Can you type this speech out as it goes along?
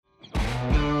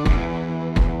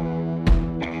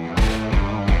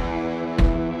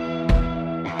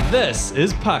This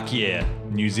is Puck Year,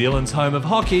 New Zealand's home of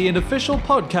hockey and official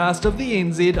podcast of the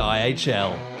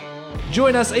NZIHL.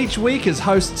 Join us each week as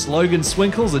hosts Logan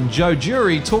Swinkles and Joe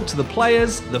Jury talk to the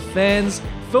players, the fans,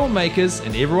 filmmakers,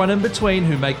 and everyone in between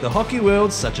who make the hockey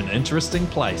world such an interesting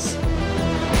place.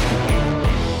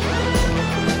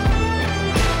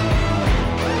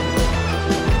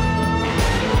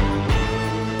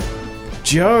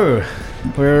 Joe,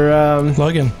 we're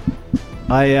Logan,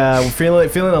 we're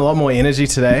feeling a lot more energy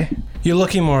today. you're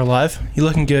looking more alive. You're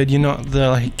looking good. You're not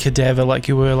the cadaver like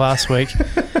you were last week.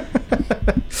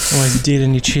 Always dead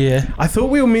in your chair. I thought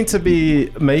we were meant to be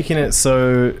making it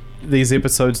so these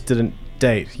episodes didn't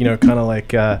date. You know, kind of like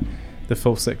the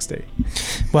full 60.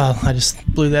 Well, I just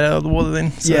blew that out of the water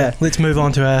then. So Yeah. let's move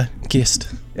on to our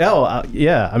guest.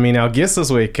 Yeah. I mean, our guest this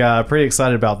week, pretty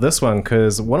excited about this one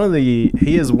because he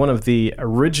is one of the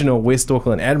original West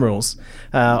Auckland Admirals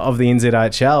of the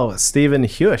NZIHL, Stephen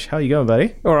Huish. How you going,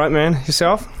 buddy? All right, man.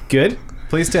 Yourself? Good.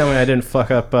 Please tell me I didn't fuck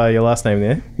up your last name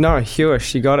there. No,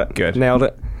 Huish. You got it. Good. Nailed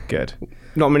it. Good.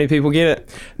 Not many people get it.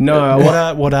 No.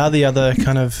 What are the other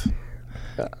kind of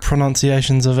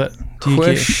pronunciations of it? Do you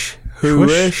Huish.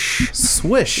 Huish.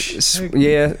 Swish.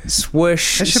 Yeah,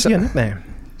 swish. That should be a nickname.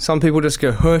 Some people just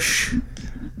go hush.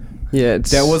 Yeah,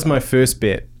 That was my first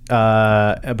bet,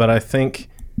 but I think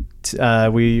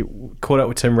we caught up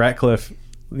with Tim Ratcliffe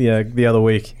the other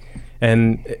week,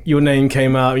 and your name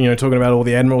came up, talking about all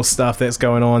the Admiral stuff that's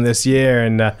going on this year,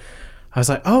 and I was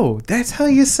like, oh, that's how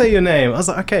you say your name. I was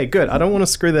like, okay, good. I don't want to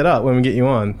screw that up when we get you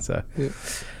on. So, Yeah.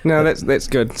 No, that's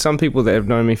good. Some people that have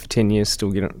known me for 10 years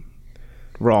still get it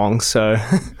wrong, so...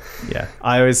 yeah,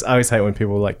 I always hate when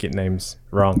people get names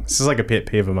wrong. This is like a pet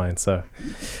peeve of mine, so...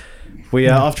 We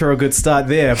are off to a good start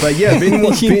there. But yeah, being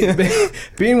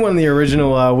one of the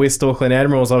original West Auckland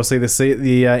Admirals, obviously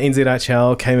the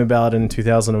NZIHL came about in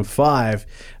 2005.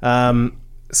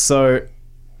 So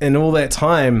in all that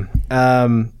time,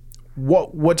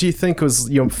 what do you think was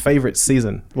your favourite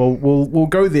season? Well, we'll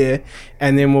go there,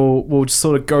 and then we'll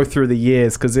sort of go through the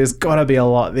years because there's got to be a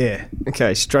lot there.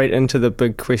 Okay, straight into the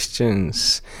big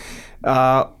questions.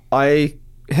 I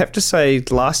have to say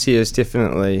last year is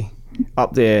definitely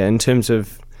up there in terms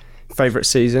of favourite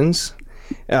seasons.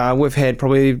 We've had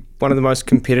probably one of the most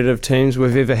competitive teams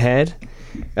we've ever had.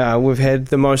 We've had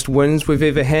the most wins we've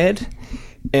ever had,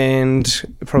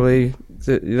 and probably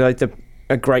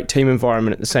a great team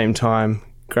environment at the same time.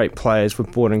 Great players.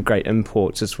 We've brought in great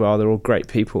imports as well. They're all great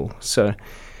people. So,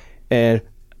 and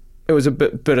it was a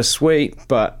bit bittersweet,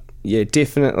 but yeah,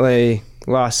 definitely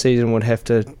last season would have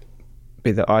to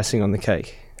be the icing on the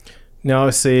cake. Now,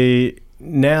 see,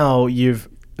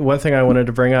 one thing I wanted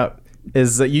to bring up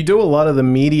is that you do a lot of the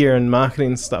media and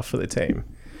marketing stuff for the team.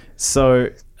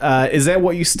 So, is that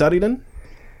what you studied in?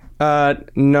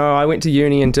 No, I went to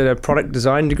uni and did a product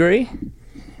design degree,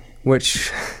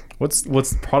 which...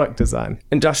 What's product design?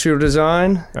 Industrial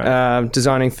design, right.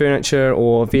 Designing furniture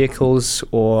or vehicles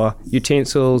or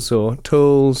utensils or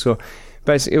tools, or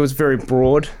basically it was very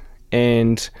broad,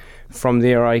 and from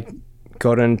there I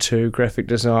got into graphic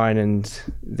design, and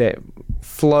that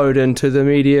flowed into the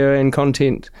media and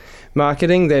content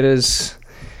marketing that is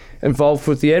involved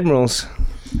with the Admirals.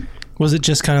 Was it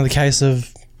just kind of the case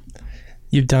of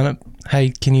you've done it,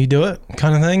 hey, can you do it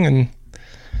kind of thing, and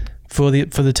for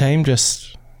the team, just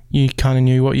you kind of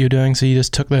knew what you were doing, so you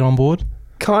just took that on board?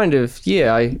 Kind of,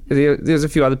 yeah. There's a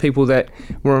few other people that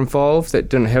were involved that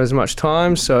didn't have as much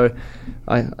time, so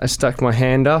I stuck my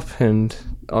hand up, and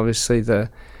obviously the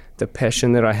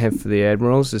passion that I have for the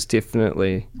Admirals is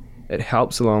definitely, it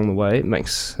helps along the way. It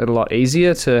makes it a lot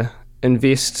easier to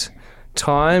invest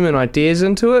time and ideas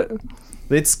into it.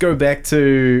 Let's go back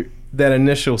to that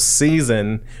initial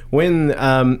season when,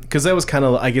 because that was kind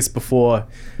of, I guess, before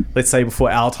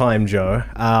our time, Joe.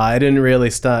 I didn't really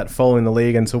start following the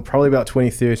league until probably about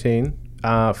 2013,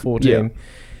 14. Yeah.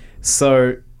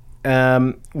 So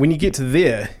when you get to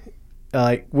there,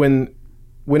 when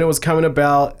it was coming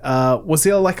about, was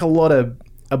there a lot of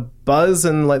a buzz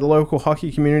in the local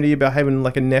hockey community about having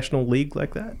a national league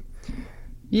like that?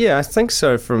 Yeah, I think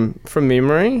so. From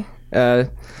memory,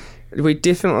 we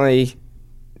definitely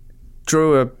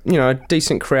drew a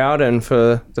decent crowd in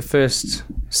for the first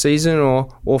season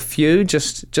or few,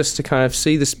 just to kind of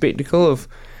see the spectacle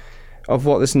of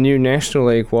what this new national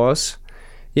league was.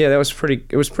 Yeah, it was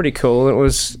pretty cool. It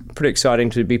was pretty exciting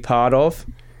to be part of.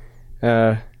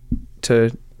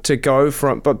 To go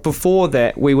from, but before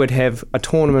that we would have a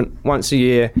tournament once a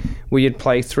year where you'd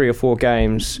play 3 or 4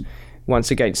 games, once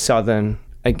against Southern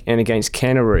and against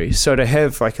Canterbury. So to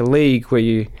have a league where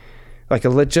you, a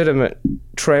legitimate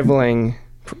travelling,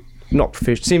 not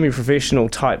semi-professional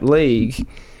type league,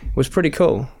 was pretty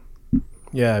cool.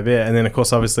 Yeah, I bet. And then, of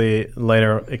course, obviously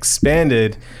later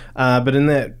expanded. But in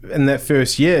that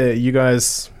first year, you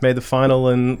guys made the final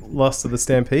and lost to the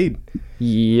Stampede.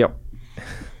 Yep.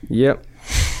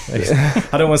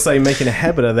 I don't want to say making a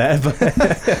habit of that, but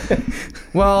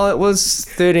Well, it was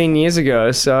 13 years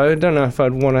ago, so I don't know if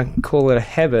I'd want to call it a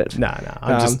habit. no,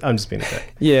 I'm just being a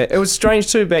dick. Yeah, it was strange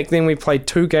too. Back then, we played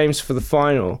 2 games for the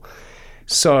final,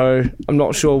 so I'm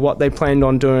not sure what they planned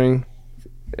on doing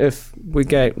if we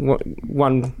gave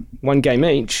one game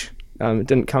each. It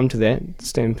didn't come to that.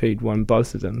 Stampede won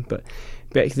both of them, but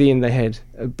back then they had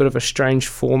a bit of a strange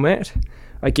format.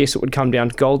 I guess it would come down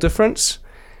to goal difference,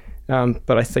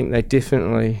 but I think they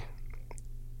definitely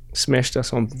smashed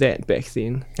us on that back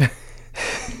then.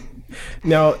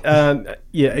 Now,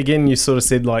 again, you sort of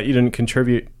said like you didn't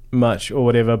contribute much or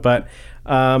whatever, but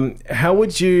how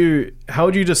would you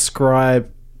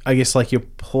describe, I guess, like your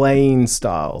playing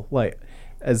style, like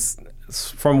as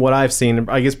from what I've seen?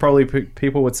 I guess probably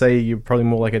people would say you're probably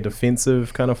more like a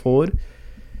defensive kind of forward.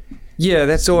 Yeah,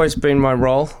 that's always been my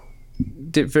role.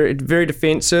 Very, very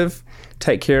defensive.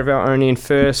 Take care of our own end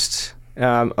first.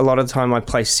 A lot of the time I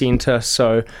play centre,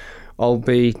 so I'll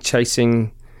be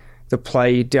chasing the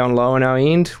play down low on our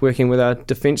end, working with our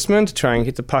defensemen to try and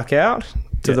get the puck out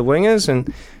to the wingers.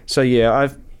 And so, yeah,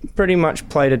 I've pretty much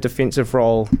played a defensive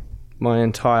role my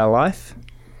entire life.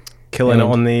 Killing it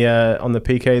on the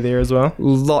PK there as well.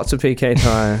 Lots of PK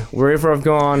time. Wherever I've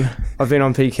gone, I've been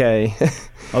on PK.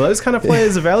 Well, those kind of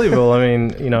players are valuable. I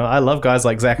mean, I love guys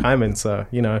like Zach Hyman, so,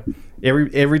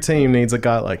 every team needs a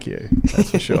guy like you.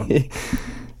 That's for sure.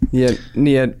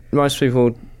 Yeah. Most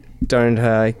people don't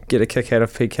get a kick out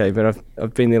of PK, but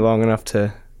I've been there long enough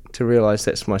to realise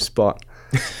that's my spot.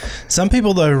 Some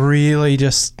people though really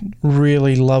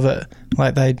love it.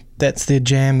 Like that's their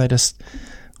jam. They just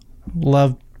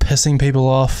love pissing people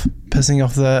off, pissing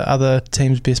off the other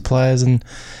team's best players. And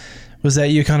was that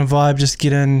your kind of vibe? Just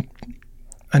get in,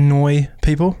 annoy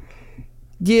people?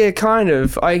 Yeah, kind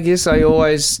of. I guess I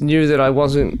always knew that I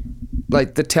wasn't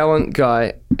like the talent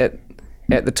guy at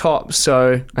the top,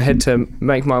 so I had to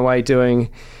make my way doing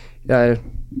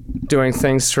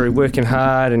things through working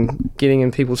hard and getting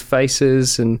in people's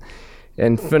faces and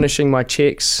finishing my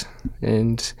checks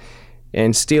and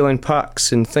stealing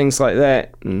pucks and things like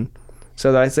that. And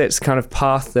so that's kind of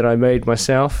path that I made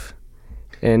myself,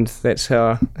 and that's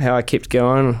how I kept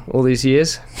going all these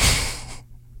years.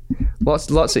 Lots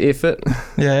of effort.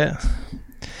 Yeah.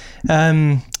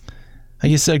 I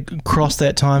guess across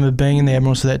that time of being in the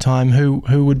Admirals for that time,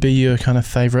 who would be your kind of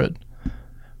favourite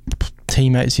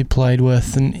teammates you played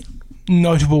with, and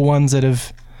notable ones that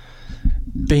have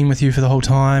been with you for the whole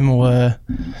time or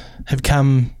have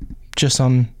come just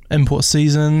on import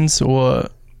seasons, or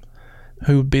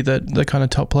who would be the kind of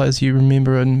top players you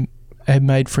remember and have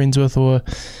made friends with or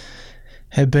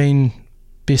have been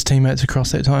best teammates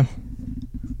across that time?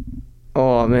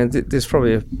 Oh man, there's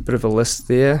probably a bit of a list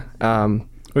there.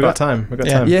 We've got time.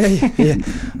 Yeah.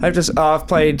 I've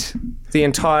played the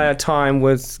entire time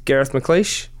with Gareth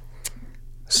McLeish.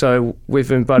 So we've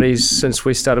been buddies since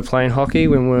we started playing hockey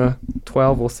when we were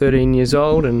 12 or 13 years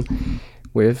old, and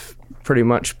we've pretty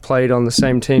much played on the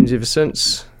same teams ever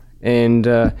since. And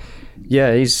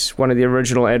he's one of the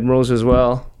original Admirals as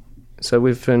well. So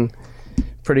we've been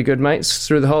pretty good mates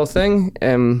through the whole thing.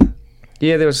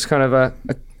 There was kind of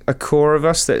a core of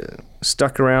us that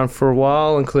stuck around for a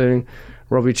while, including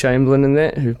Robbie Chamberlain and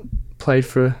that, who played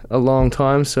for a long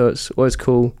time. So it's always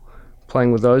cool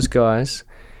playing with those guys.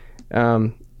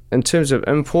 In terms of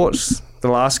imports, the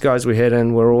last guys we had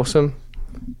in were awesome.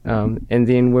 And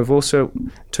then we've also,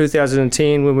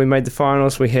 2010, when we made the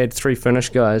finals, we had 3 Finnish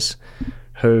guys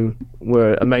who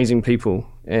were amazing people,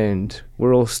 and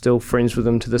we're all still friends with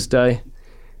them to this day.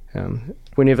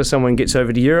 Whenever someone gets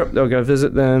over to Europe, they'll go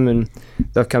visit them and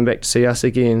they'll come back to see us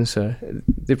again. So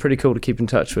they're pretty cool to keep in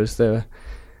touch with. They're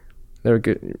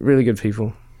good, really good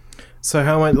people. So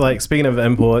how much, like, speaking of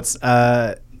imports,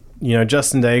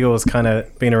 Justin Daigle has kind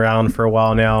of been around for a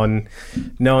while now, and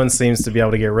no one seems to be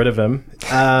able to get rid of him.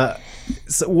 How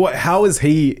has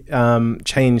he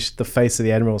changed the face of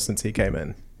the Admiral since he came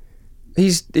in?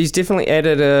 He's definitely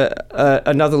added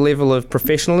another level of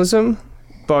professionalism,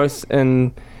 both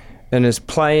in his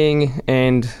playing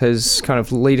and his kind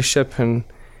of leadership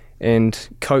and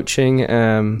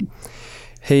coaching.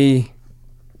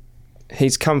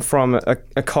 He's come from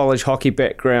a college hockey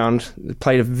background,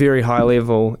 played a very high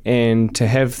level, and to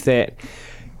have that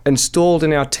installed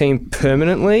in our team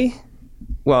permanently,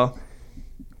 well,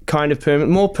 kind of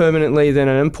more permanently than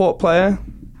an import player,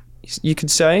 you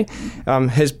could say,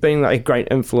 has been like a great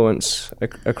influence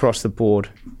across the board.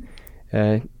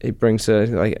 He brings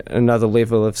another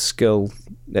level of skill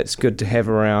that's good to have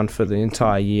around for the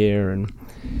entire year, and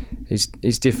he's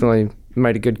definitely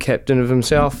made a good captain of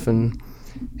himself, and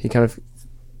he kind of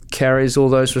carries all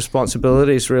those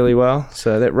responsibilities really well,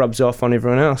 so that rubs off on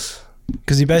everyone else.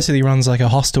 Because he basically runs like a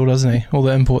hostel, doesn't he? All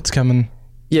the imports come and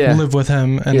live with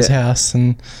him in his house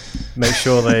and make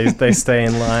sure they stay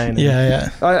in line.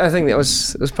 I think that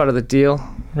was part of the deal.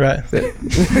 Right.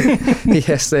 He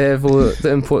has to have all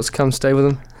the imports come stay with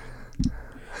him.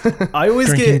 I always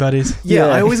Drinking get buddies.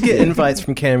 I always get invites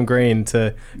from Cam Green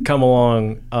to come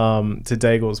along to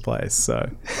Daigle's place. So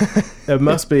it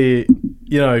must be,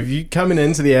 if you coming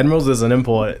into the Admirals as an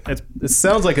import, it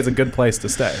sounds like it's a good place to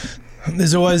stay.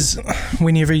 There's always,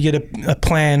 whenever you get a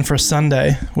plan for a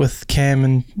Sunday with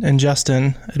Cam and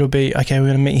Justin, it'll be, okay, we're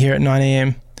going to meet here at 9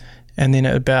 a.m. And then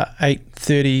at about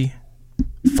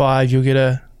 8:35, you'll get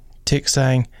a text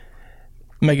saying,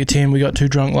 make it 10, we got too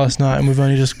drunk last night and we've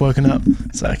only just woken up.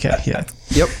 It's like, okay, yeah.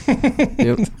 Yep.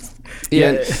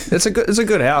 Yeah, it's a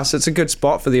good house. It's a good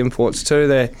spot for the imports too.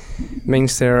 That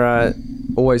means they're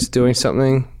always doing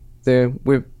something.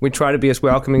 We try to be as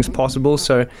welcoming as possible,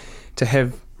 so to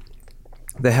have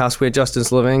the house where Justin's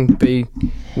living be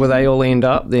where they all end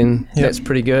up, then that's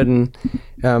pretty good. And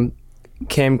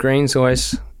Cam Green's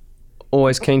always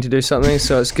keen to do something,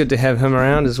 so it's good to have him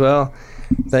around as well.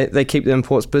 They keep the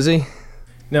imports busy.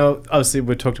 Now, obviously,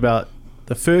 we talked about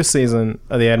the first season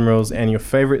of the Admirals and your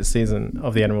favourite season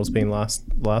of the Admirals being last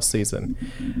season.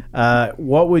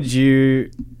 What do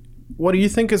you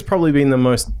think has probably been the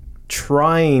most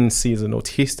trying season or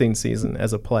testing season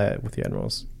as a player with the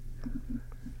Admirals?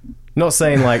 Not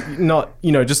saying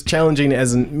just challenging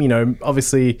as in,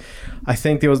 obviously I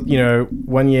think there was,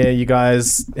 1 year you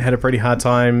guys had a pretty hard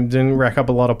time, didn't rack up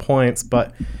a lot of points,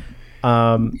 but,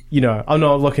 I'm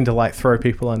not looking to throw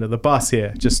people under the bus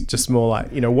here, just more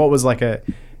what was what are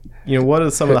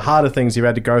some of the harder things you've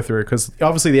had to go through? Because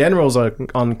obviously the Admirals are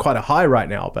on quite a high right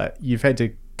now, but you've had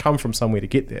to come from somewhere to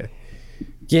get there.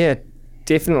 Yeah,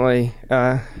 definitely.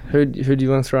 Who do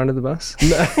you want to throw under the bus?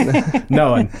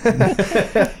 No one.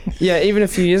 Yeah, even a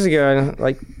few years ago,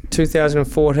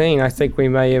 2014, I think we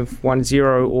may have won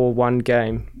 0 or 1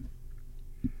 game,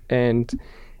 and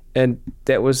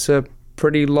that was a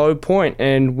pretty low point.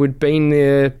 And we'd been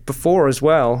there before as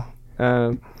well.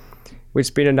 We'd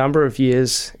spent a number of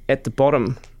years at the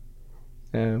bottom,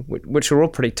 which are all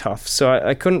pretty tough. So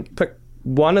I couldn't pick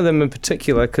one of them in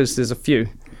particular because there's a few.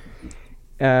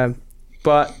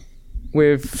 But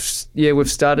we've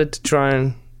started to try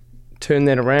and turn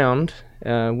that around.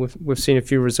 We've seen a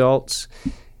few results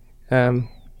in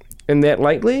that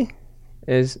lately,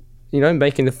 as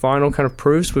making the final kind of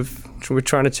proves we're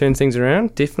trying to turn things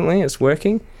around. Definitely, it's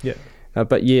working. Yeah.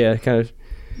 But kind of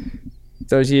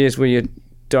those years where you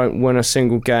don't win a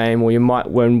single game, or you might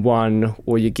win one,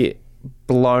 or you get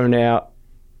blown out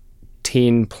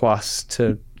 10 plus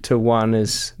to 1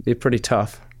 they're pretty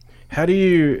tough. How do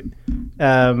you,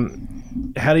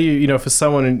 for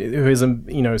someone who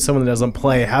isn't, someone that doesn't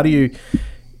play, how do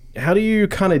you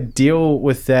kind of deal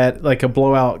with that, like a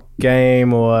blowout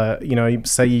game, or,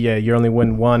 say, you only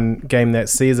win 1 game that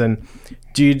season?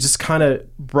 Do you just kind of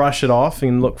brush it off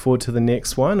and look forward to the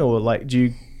next one? Or do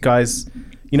you guys,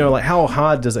 how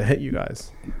hard does it hit you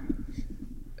guys?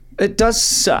 It does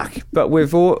suck, but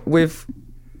we've always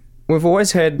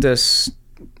had this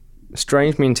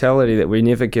strange mentality that we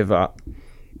never give up.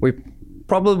 We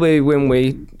probably, when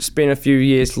we spent a few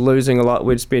years losing a lot,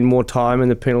 we'd spend more time in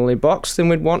the penalty box than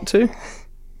we'd want to,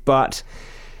 but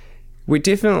we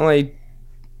definitely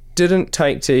didn't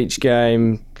take to each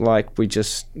game like we're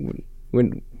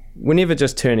never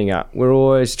just turning up. We're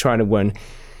always trying to win,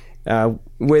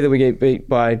 whether we get beat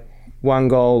by 1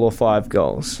 goal or 5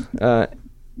 goals.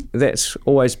 That's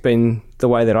always been the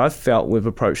way that I've felt we've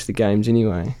approached the games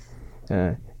anyway.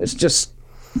 It's just,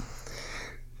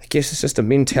 I guess it's just a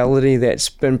mentality that's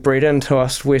been bred into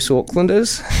us West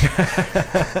Aucklanders.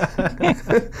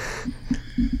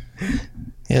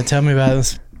 Yeah, tell me about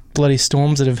this bloody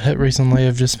storms that have hit recently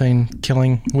have just been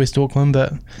killing West Auckland,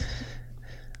 but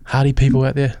hardy people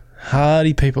out there.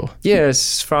 Hardy people. Yeah,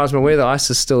 as far as I'm aware, the ice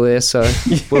is still there, so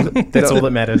that's all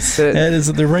that matters.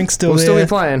 The rink's still we'll there. We'll still be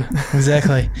playing.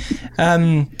 Exactly.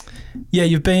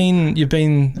 You've been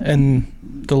in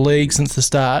the league since the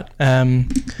start,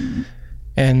 and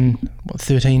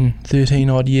 13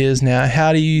 odd years now.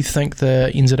 How do you think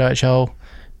the NZIHL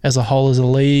as a whole, as a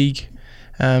league,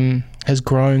 has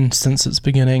grown since its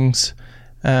beginnings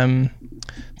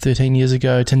 13 years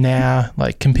ago to now,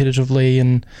 competitively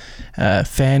and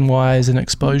fan-wise and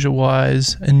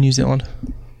exposure-wise in New Zealand?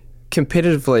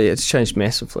 Competitively, it's changed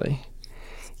massively.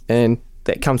 And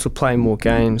that comes with playing more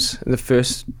games. The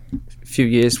first few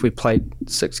years we played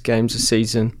 6 games a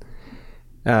season,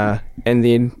 and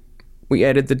then we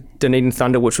added the Dunedin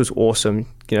Thunder, which was awesome.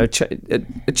 You know,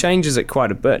 it changes it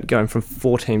quite a bit, going from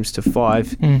 4 teams to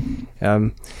 5,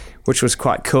 which was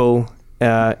quite cool.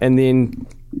 And then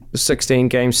the 16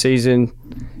 game season,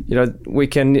 you know, we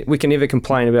can never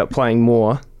complain about playing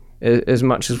more as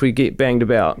much as we get banged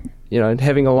about. You know,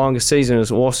 having a longer season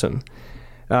is awesome.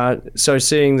 So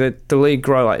seeing the league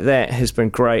grow like that has been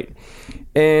great.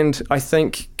 And I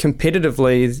think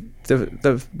competitively,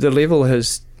 the level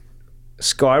has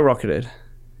skyrocketed.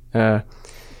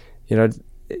 You know,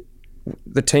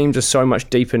 the teams are so much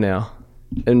deeper now.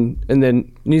 And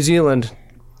then New Zealand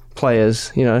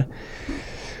players, you know.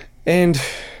 And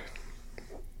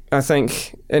I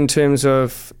think in terms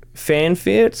of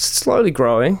fanfare, it's slowly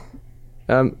growing.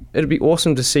 It'd be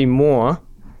awesome to see more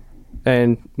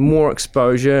and more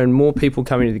exposure and more people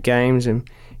coming to the games and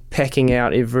packing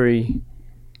out every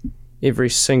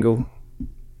single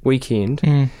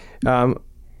weekend. I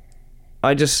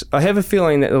have a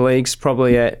feeling that the league's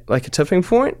probably at like a tipping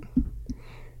point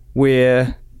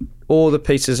where all the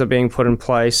pieces are being put in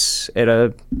place at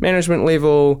a management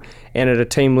level and at a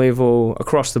team level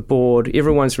across the board.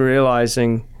 Everyone's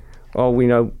realizing, we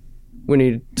know we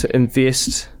need to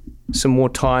invest some more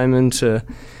time into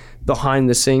behind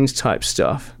the scenes type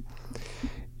stuff.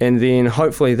 And then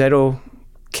hopefully that'll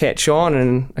catch on,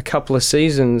 and a couple of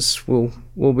seasons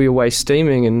we'll be away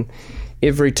steaming and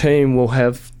every team will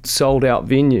have sold out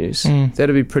venues.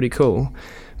 That'd be pretty cool.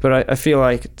 But I feel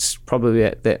like it's probably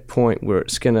at that point where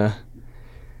it's going to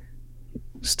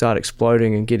start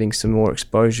exploding and getting some more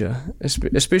exposure,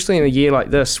 especially in a year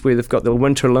like this where they've got the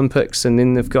Winter Olympics and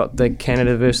then they've got the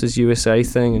Canada versus USA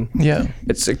thing. And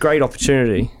it's a great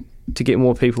opportunity to get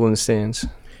more people in the stands.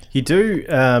 You do,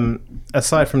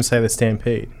 aside from, say, the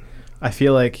Stampede, I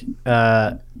feel like,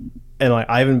 and like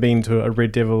I haven't been to a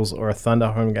Red Devils or a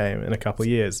Thunder home game in a couple of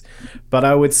years, but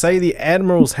I would say the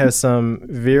Admirals have some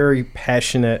very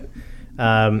passionate,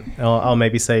 I'll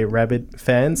maybe say rabid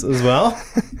fans as well.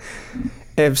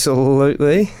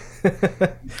 Absolutely.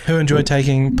 Who enjoy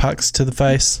taking pucks to the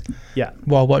face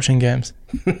while watching games.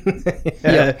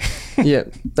 Yeah,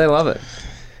 they love it.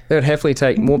 They would happily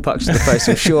take more pucks to the face,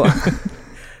 I'm sure.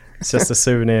 It's just a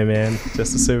souvenir, man.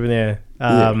 Just a souvenir.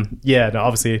 No,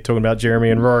 obviously talking about Jeremy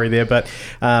and Rory there, but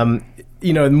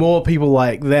you know, the more people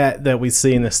like that we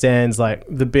see in the stands, like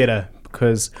the better.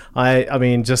 Because I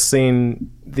mean, just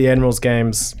seeing the Admirals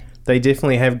games, they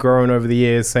definitely have grown over the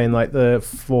years. Saying like the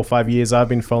 4 or 5 years I've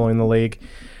been following the league,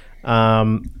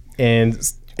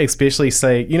 and especially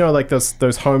say, you know, like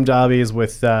those home derbies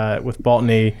with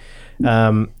Botany,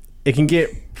 it can get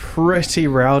pretty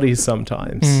rowdy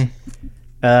sometimes.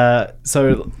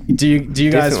 So do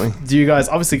you guys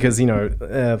obviously, because you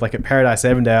know, like at Paradise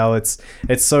Avondale, it's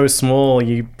so small,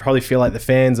 you probably feel like the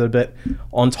fans are a bit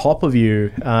on top of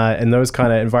you in those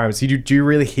kind of environments. Do you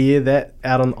really hear that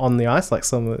out on the ice, like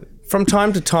some of the... From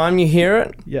time to time you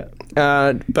hear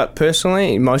it, but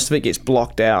personally most of it gets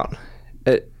blocked out.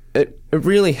 It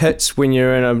really hits when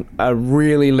you're in a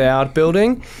really loud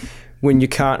building, when you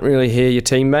can't really hear your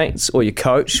teammates or your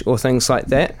coach or things like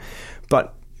that.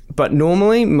 But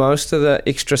normally, most of the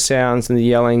extra sounds and the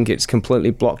yelling gets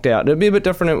completely blocked out. It'd be a bit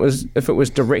different if it was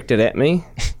directed at me.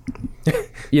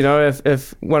 You know,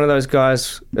 if one of those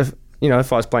guys, if I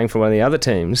was playing for one of the other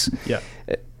teams,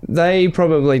 they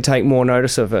probably take more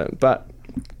notice of it. But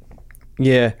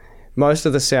yeah, most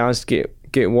of the sounds get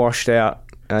washed out.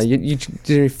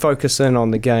 You focus in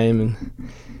on the game.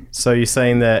 And so you're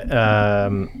saying that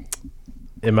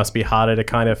it must be harder to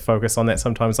kind of focus on that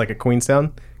sometimes, like at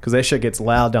Queenstown, because that shit gets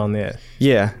loud down there.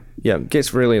 Yeah, it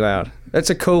gets really loud. It's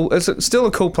still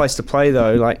a cool place to play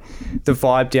though. Like the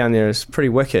vibe down there is pretty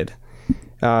wicked.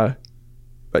 But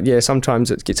yeah,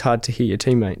 sometimes it gets hard to hear your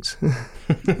teammates.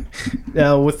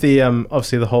 Now with the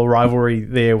obviously the whole rivalry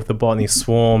there with the Botany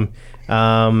Swarm,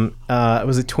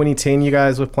 was it 2010 you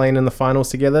guys were playing in the finals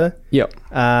together? Yep.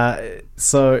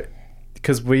 So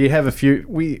because we have a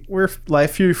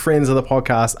few friends of the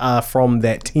podcast are from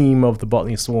that team of the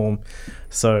Botany Swarm,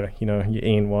 so you know, your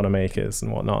Ian Wanamakers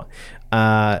and whatnot.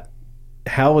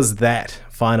 How was that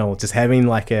final, just having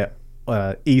like a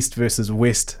East versus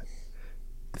West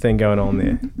thing going on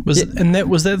there? Was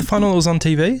that the final that was on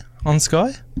TV on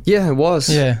Sky? Yeah, it was.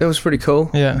 Yeah, it was pretty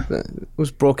cool. Yeah, it was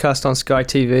broadcast on Sky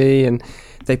TV, and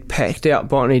they packed out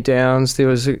Botany Downs. There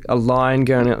was a line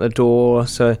going out the door,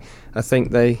 so I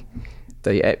think they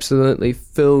absolutely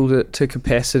filled it to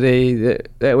capacity.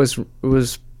 That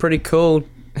was pretty cool,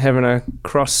 having a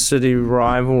cross-city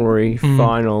rivalry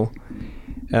final.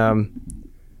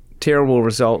 Terrible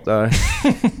result though.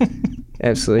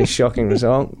 Absolutely shocking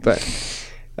result. But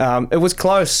it was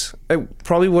close. It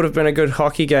probably would have been a good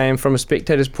hockey game from a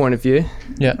spectator's point of view.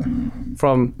 Yeah.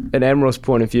 From an Admiral's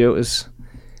point of view, it was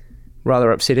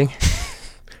rather upsetting.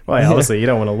 Well, obviously, you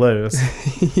don't want to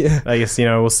lose. Yeah. I guess,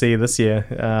 we'll see this year.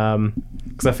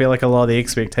 Because I feel like a lot of the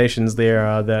expectations there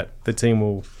are that the team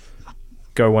will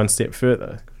go one step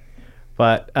further.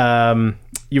 But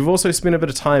you've also spent a bit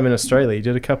of time in Australia. You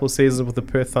did a couple of seasons with the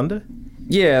Perth Thunder?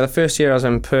 Yeah, the first year I was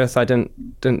in Perth, I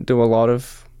didn't do a lot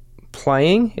of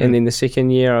playing. And then the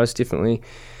second year I was definitely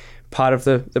part of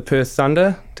the Perth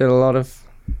Thunder. Did a lot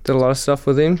of stuff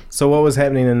with them. So what was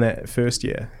happening in that first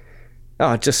year?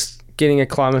 Oh, just getting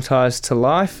acclimatized to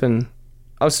life, and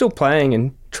I was still playing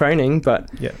and training,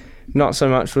 but not so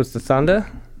much with the Thunder.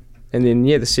 And then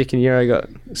the second year I got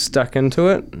stuck into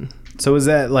it. So was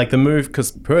that like the move,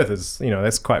 because Perth is,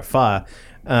 that's quite far.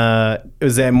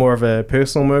 Was that more of a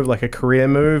personal move, like a career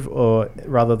move, or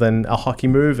rather than a hockey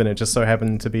move, and it just so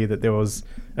happened to be that there was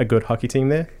a good hockey team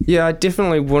there? Yeah, I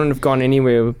definitely wouldn't have gone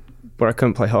anywhere where I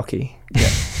couldn't play hockey.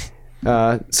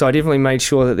 So I definitely made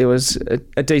sure that there was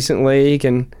a decent league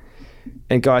and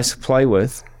guys to play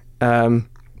with.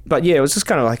 But yeah, it was just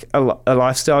kind of like a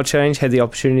lifestyle change. Had the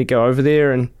opportunity to go over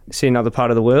there and see another part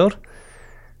of the world.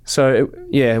 So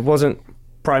it wasn't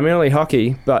primarily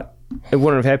hockey, but it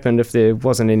wouldn't have happened if there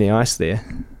wasn't any ice there.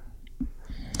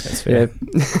 That's fair. Yeah.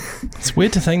 It's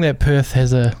weird to think that Perth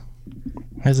has a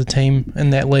team in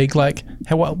that league. Like,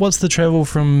 what's the travel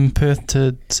from Perth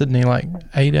to Sydney? Like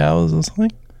 8 hours or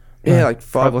something? Yeah, like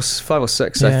five or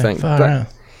six, I think. Far but out.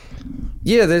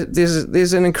 yeah,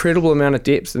 there's an incredible amount of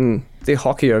depth in their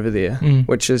hockey over there,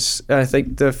 which is, I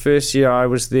think the first year I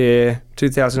was there,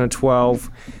 2012,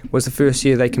 was the first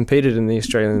year they competed in the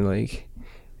Australian League.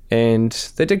 And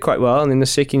they did quite well. And then the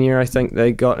second year, I think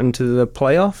they got into the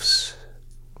playoffs.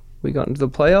 We got into the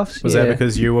playoffs. Was that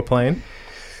because you were playing?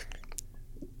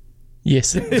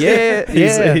 Yes. Yeah.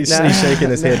 He's shaking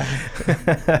his head.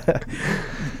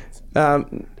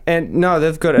 And no,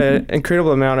 they've got an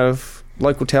incredible amount of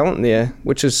local talent there,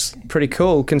 which is pretty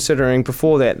cool considering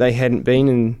before that they hadn't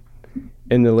been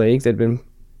in the league. They'd been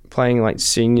playing like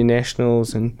senior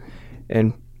nationals and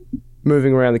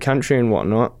moving around the country and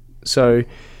whatnot. So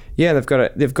yeah,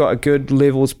 they've got a good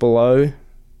levels below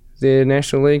their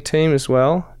National League team as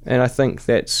well, and I think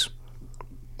that's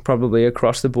probably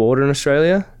across the board in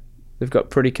Australia. They've got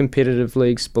pretty competitive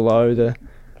leagues below the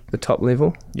top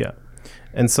level. Yeah.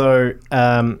 And so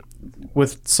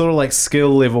with sort of like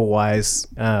skill level wise,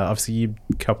 obviously you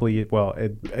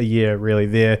a year really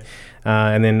there,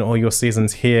 and then all your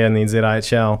seasons here in the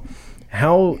NZIHL.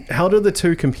 How do the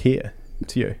two compare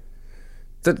to you?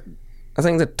 I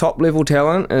think the top level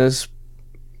talent is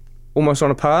almost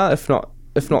on a par, if not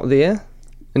there,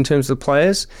 in terms of the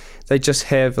players. They just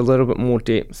have a little bit more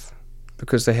depth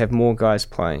because they have more guys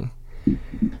playing.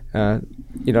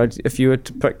 If you were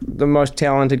to pick the most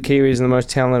talented Kiwis and the most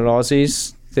talented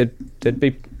Aussies, they'd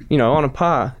be, on a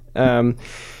par. And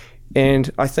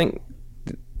I think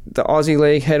the Aussie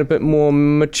League had a bit more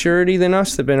maturity than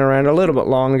us. They've been around a little bit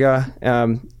longer.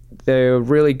 They're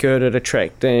really good at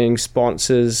attracting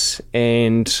sponsors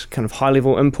and kind of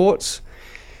high-level imports,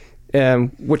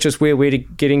 which is where we're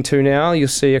getting to now. You'll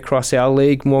see across our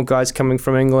league more guys coming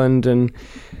from England and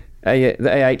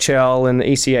the AHL and the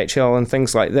ECHL and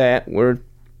things like that, where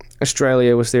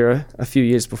Australia was there a few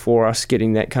years before us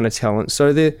getting that kind of talent.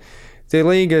 So their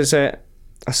league is at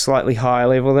a slightly higher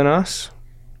level than us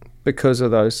because of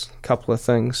those couple of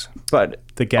things. But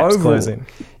the gap's closing.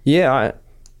 Yeah,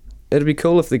 it'd be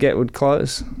cool if the gap would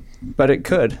close, but it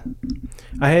could.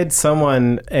 I had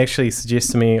someone actually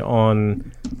suggest to me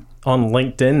on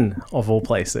LinkedIn, of all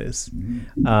places.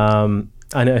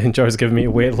 I know Joe's giving me a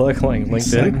weird look like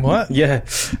LinkedIn. Like what? Yeah.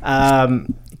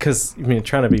 Because,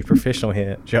 trying to be professional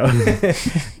here, Joe.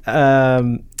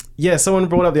 Someone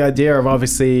brought up the idea of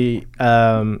obviously,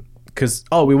 because,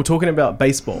 we were talking about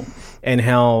baseball and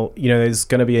how, there's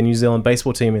going to be a New Zealand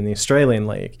baseball team in the Australian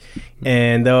League.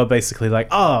 And they were basically like,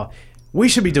 we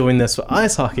should be doing this for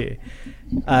ice hockey.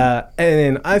 And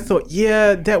then I thought,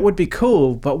 yeah, that would be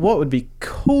cool. But what would be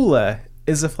cooler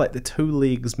is if like the two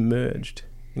leagues merged.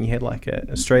 And you had like an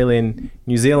Australian,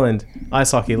 New Zealand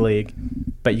ice hockey league,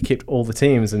 but you kept all the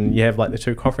teams and you have like the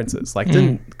two conferences. Like,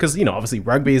 because, obviously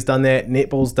rugby has done that,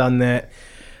 netball's done that.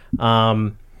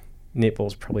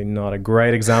 Netball's probably not a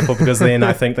great example because then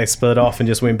I think they split off and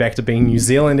just went back to being New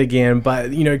Zealand again.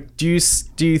 But, do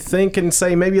you think in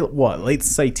say maybe, let's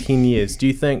say 10 years, do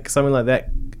you think something like that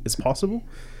is possible?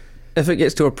 If it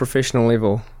gets to a professional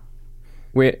level,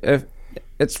 where if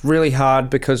it's really hard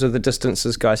because of the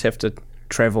distances guys have to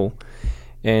travel,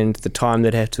 and the time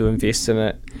they'd have to invest in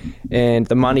it, and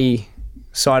the money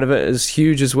side of it is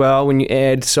huge as well. When you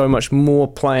add so much more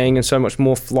playing and so much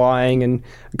more flying and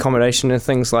accommodation and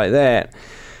things like that,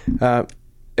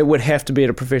 it would have to be at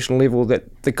a professional level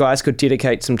that the guys could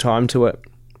dedicate some time to it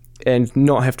and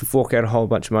not have to fork out a whole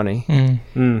bunch of money.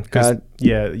 You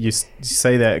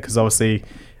say that because obviously,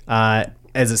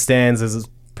 as it stands, as it's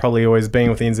probably always been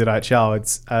with the NZIHL,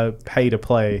 it's a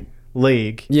pay-to-play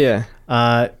league. Yeah.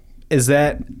 Is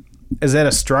that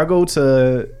a struggle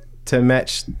to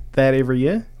match that every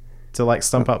year, to like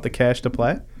stump up the cash to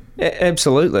play?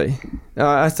 Absolutely.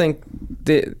 I think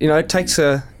that, it takes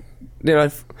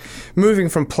moving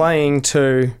from playing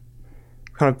to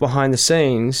kind of behind the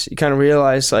scenes, you kind of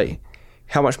realize like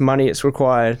how much money it's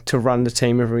required to run the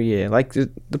team every year. Like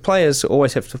the players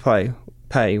always have to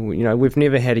pay. We've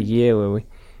never had a year where we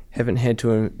haven't had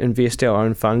to invest our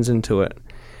own funds into it,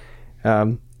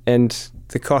 and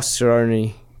the costs are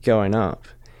only going up.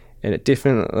 And it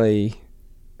definitely,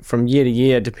 from year to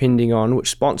year, depending on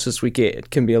which sponsors we get, it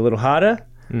can be a little harder,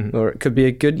 or it could be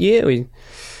a good year.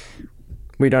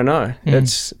 We don't know.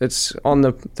 It's on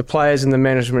the players and the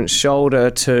management's shoulder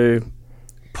to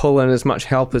pull in as much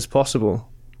help as possible.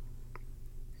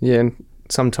 Yeah, and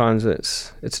sometimes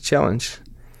it's a challenge.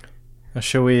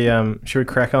 Should we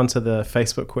crack on to the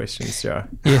Facebook questions, Joe?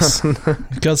 Yes,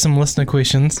 we've got some listener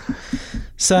questions.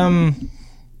 Some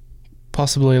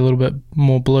possibly a little bit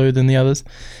more blue than the others,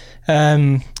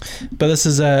 but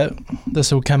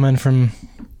this will come in from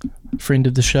a friend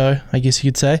of the show, I guess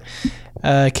you could say,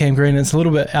 Cam Green. It's a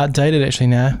little bit outdated actually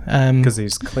now, because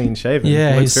he's clean shaven.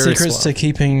 Yeah, his secrets to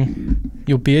keeping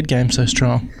your beard game so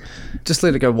strong. Just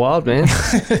let it go wild, man.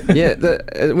 Yeah,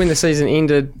 when the season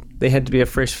ended, there had to be a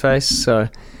fresh face, so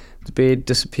the beard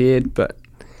disappeared. But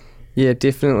yeah,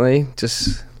 definitely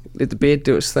just let the beard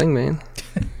do its thing, man.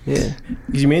 Yeah.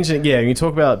 You mentioned, you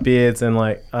talk about beards, and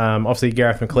like obviously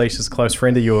Gareth McLeish is a close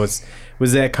friend of yours.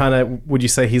 Was that kind of, would you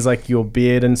say he's like your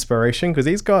beard inspiration? Because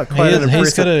he's got quite an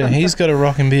impressive... He's got a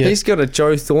rocking beard. He's got a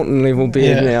Joe Thornton level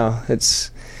beard now.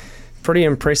 It's pretty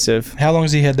impressive. How long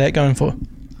has he had that going for?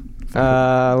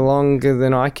 Longer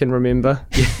than I can remember.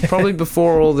 Probably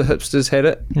before all the hipsters had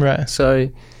it. Right. So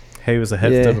he was a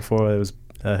hipster before it was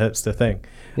a hipster thing.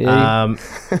 Yeah.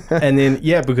 And then,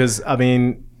 because I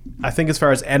mean, I think as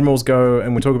far as Admirals go,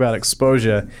 and we talk about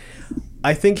exposure,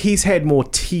 I think he's had more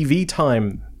TV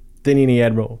time than any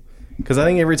Admiral. Because I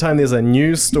think every time there's a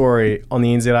news story on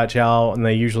the NZIHL, and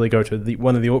they usually go to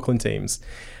one of the Auckland teams,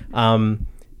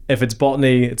 if it's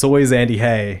botany, it's always Andy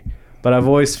Hay. But I've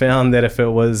always found that if it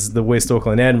was the West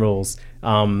Auckland Admirals,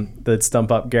 they'd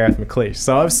stump up Gareth McLeish.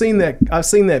 So I've seen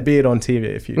that beard on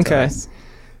TV a few times.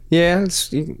 Yeah,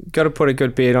 you got to put a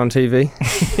good beard on TV.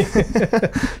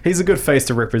 He's a good face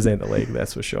to represent the league,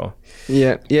 that's for sure.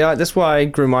 Yeah, that's why I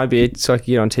grew my beard so I could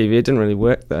get on TV. It didn't really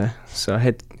work though, so I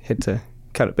had to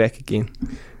cut it back again.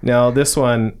 Now this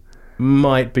one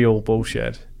might be all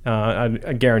bullshit. I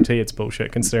guarantee it's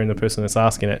bullshit considering the person that's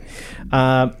asking it.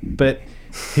 But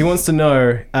he wants to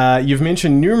know, you've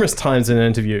mentioned numerous times in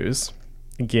interviews,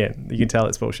 again, you can tell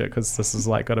it's bullshit because this is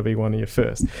like got to be one of your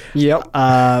first. Yep.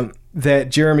 That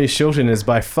Jeremy Shilton is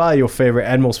by far your favourite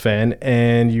Admirals fan,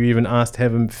 and you even asked to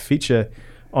have him feature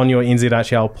on your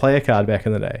NZIHL player card back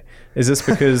in the day. Is this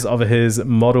because of his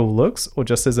model looks or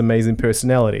just his amazing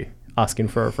personality? Asking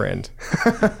for a friend.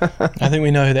 I think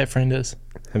we know who that friend is.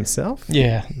 Himself?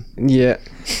 Yeah. Yeah.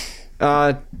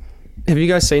 Have you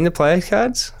guys seen the player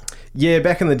cards? Yeah,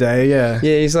 back in the day, yeah.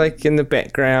 Yeah, he's like in the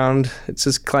background. It's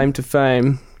his claim to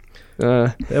fame.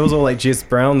 That was all like Jess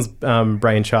Brown's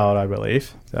brainchild, I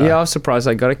believe. So. Yeah, I was surprised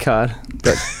I got a card.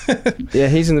 But yeah,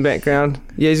 he's in the background.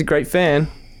 Yeah, he's a great fan.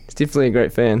 He's definitely a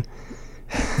great fan.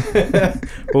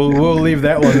 we'll leave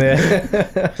that one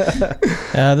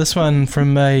there. This one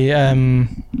from a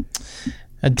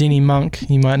Denny Monk,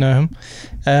 you might know him.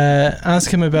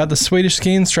 Ask him about the Swedish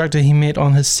ski instructor he met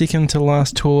on his second to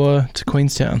last tour to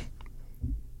Queenstown.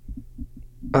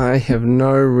 I have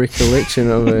no recollection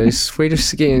of a Swedish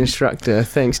ski instructor.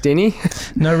 Thanks, Denny.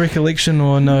 No recollection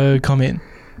or no comment?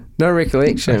 No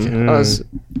recollection. Okay. I was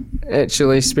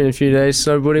actually spent a few days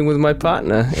snowboarding with my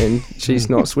partner, and she's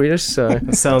not Swedish, so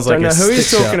it sounds don't like know who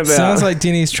he's talking about. Sounds like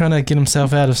Denny's trying to get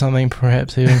himself out of something,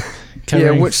 perhaps.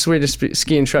 Yeah, which Swedish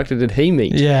ski instructor did he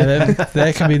meet? Yeah,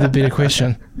 that could be the better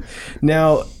question.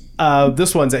 Now,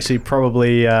 this one's actually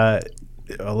probably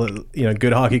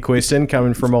good hockey question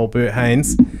coming from old Bert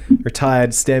Haynes,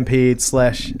 retired Stampede /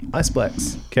 Ice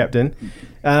Blacks captain.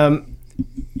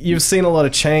 You've seen a lot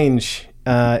of change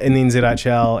in the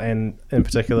NZIHL and in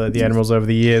particular the Admirals over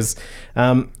the years.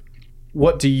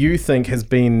 What do you think has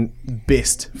been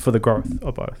best for the growth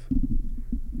of both?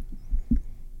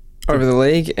 Over the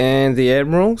league and the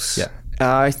Admirals? Yeah.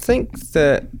 I think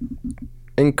the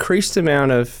increased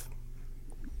amount of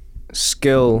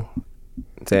skill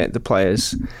that the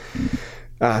players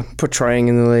are portraying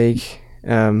in the league,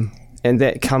 and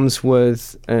that comes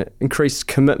with increased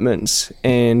commitments,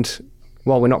 and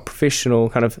while we're not professional,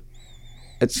 kind of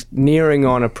it's nearing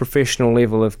on a professional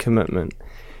level of commitment.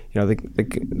 You know,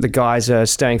 the guys are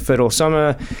staying fit all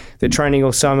summer, they're training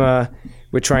all summer,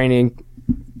 we're training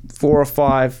 4 or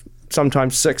 5,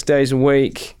 sometimes 6 days a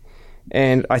week,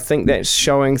 and I think that's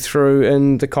showing through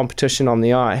in the competition on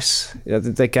the ice. You know,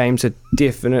 the games are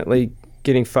definitely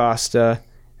getting faster,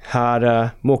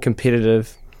 harder, more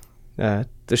competitive. The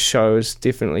show is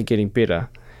definitely getting better,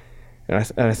 and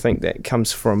I think that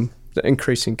comes from the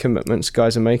increasing commitments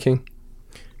guys are making.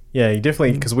 Yeah, you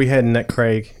definitely, because we had Nick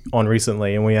Craig on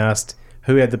recently and we asked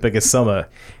who had the biggest summer,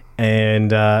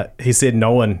 and he said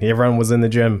no one. Everyone was in the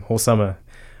gym all summer.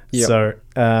 Yep. So,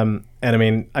 and I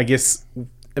mean, I guess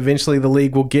eventually the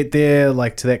league will get there,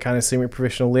 like to that kind of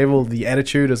semi-professional level. The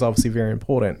attitude is obviously very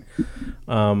important.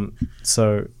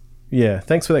 So, yeah,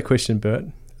 thanks for that question, Bert.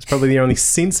 It's probably the only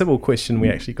sensible question we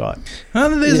actually got.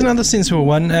 There's another sensible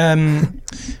one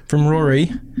from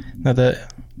Rory, another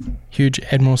huge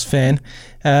Admirals fan.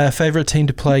 Favourite team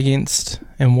to play against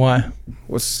and why?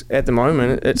 At the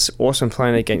moment, it's awesome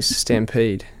playing against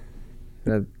Stampede.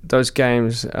 Those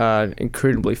games are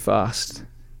incredibly fast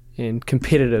and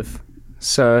competitive.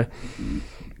 So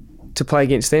to play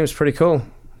against them is pretty cool.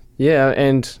 Yeah,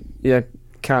 and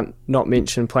can't not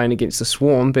mention playing against the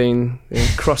Swarm, being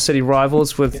cross-city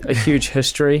rivals with a huge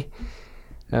history.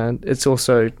 It's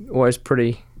also always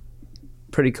pretty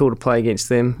cool to play against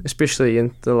them, especially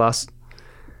in the last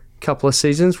couple of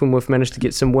seasons when we've managed to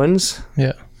get some wins.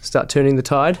 Yeah. Start turning the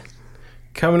tide.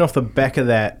 Coming off the back of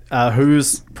that,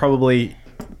 who's probably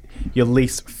your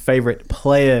least favourite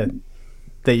player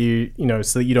that you know,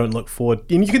 so that you don't look forward,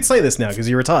 and you can say this now because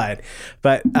you're retired,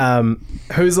 but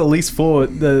who's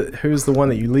the one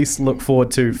that you least look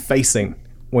forward to facing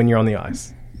when you're on the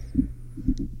ice?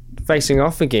 Facing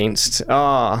off against,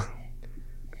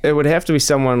 it would have to be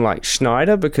someone like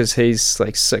Schneider, because he's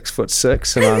like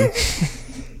 6'6" and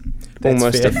I'm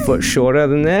almost fair. a foot shorter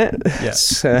than that. Yeah.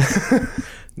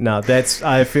 No,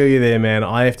 I feel you there, man.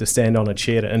 I have to stand on a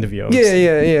chair to interview him.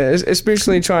 Yeah.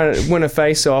 Especially trying to win a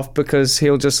face-off, because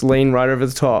he'll just lean right over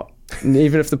the top. And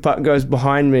even if the puck goes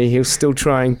behind me, he'll still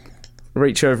try and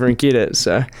reach over and get it.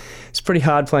 So it's pretty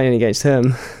hard playing against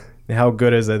him. How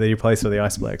good is it that he plays for the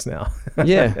Ice Blacks now?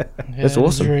 Yeah, that's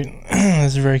awesome.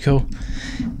 That's very cool.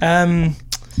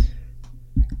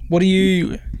 What do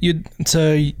you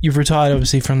so you've retired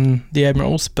obviously from the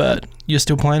Admirals, but you're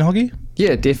still playing hockey?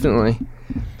 Yeah, definitely.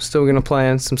 Still going to play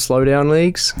in some slowdown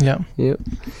leagues. Yeah. Yep.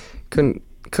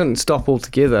 Couldn't stop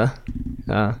altogether.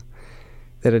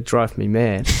 That'd drive me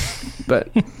mad. But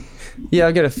yeah,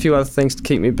 I got a few other things to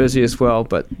keep me busy as well.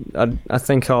 But I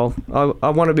think I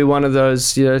want to be one of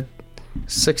those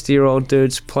 60-year-old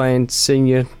dudes playing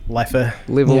senior Lifer.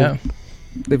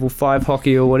 level 5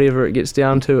 hockey or whatever it gets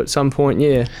down to at some point.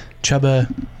 Yeah.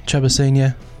 Chubba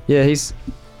Senior. Yeah,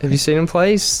 have you seen him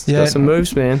play? He's got some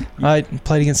moves, man. I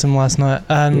played against him last night.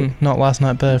 Not last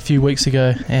night, but a few weeks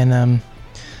ago, and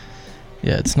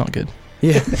it's not good.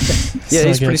 Yeah, So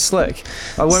he's good. pretty slick.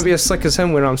 I won't be as slick as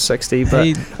him when I'm 60,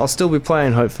 but I'll still be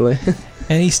playing, hopefully.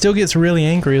 And he still gets really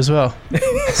angry as well.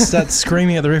 Starts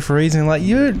screaming at the referees and like,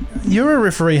 you're a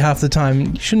referee half the time.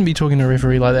 You shouldn't be talking to a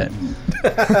referee like that.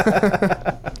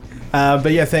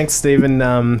 But yeah, thanks,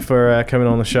 Stephen, for coming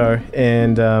on the show,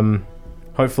 and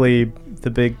hopefully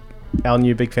our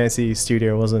new Big Fancy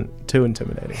studio wasn't too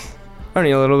intimidating.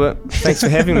 Only a little bit. Thanks for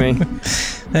having me.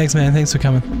 Thanks, man. Thanks for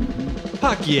coming.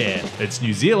 Puck Yeah, it's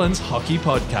New Zealand's hockey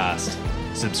podcast.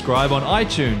 Subscribe on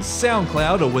iTunes,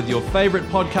 SoundCloud, or with your favourite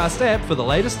podcast app for the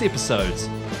latest episodes.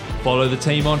 Follow the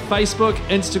team on Facebook,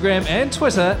 Instagram, and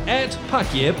Twitter at Puck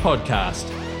Yeah Podcast.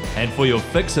 And for your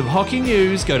fix of hockey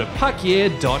news, go to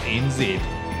puckyeah.nz.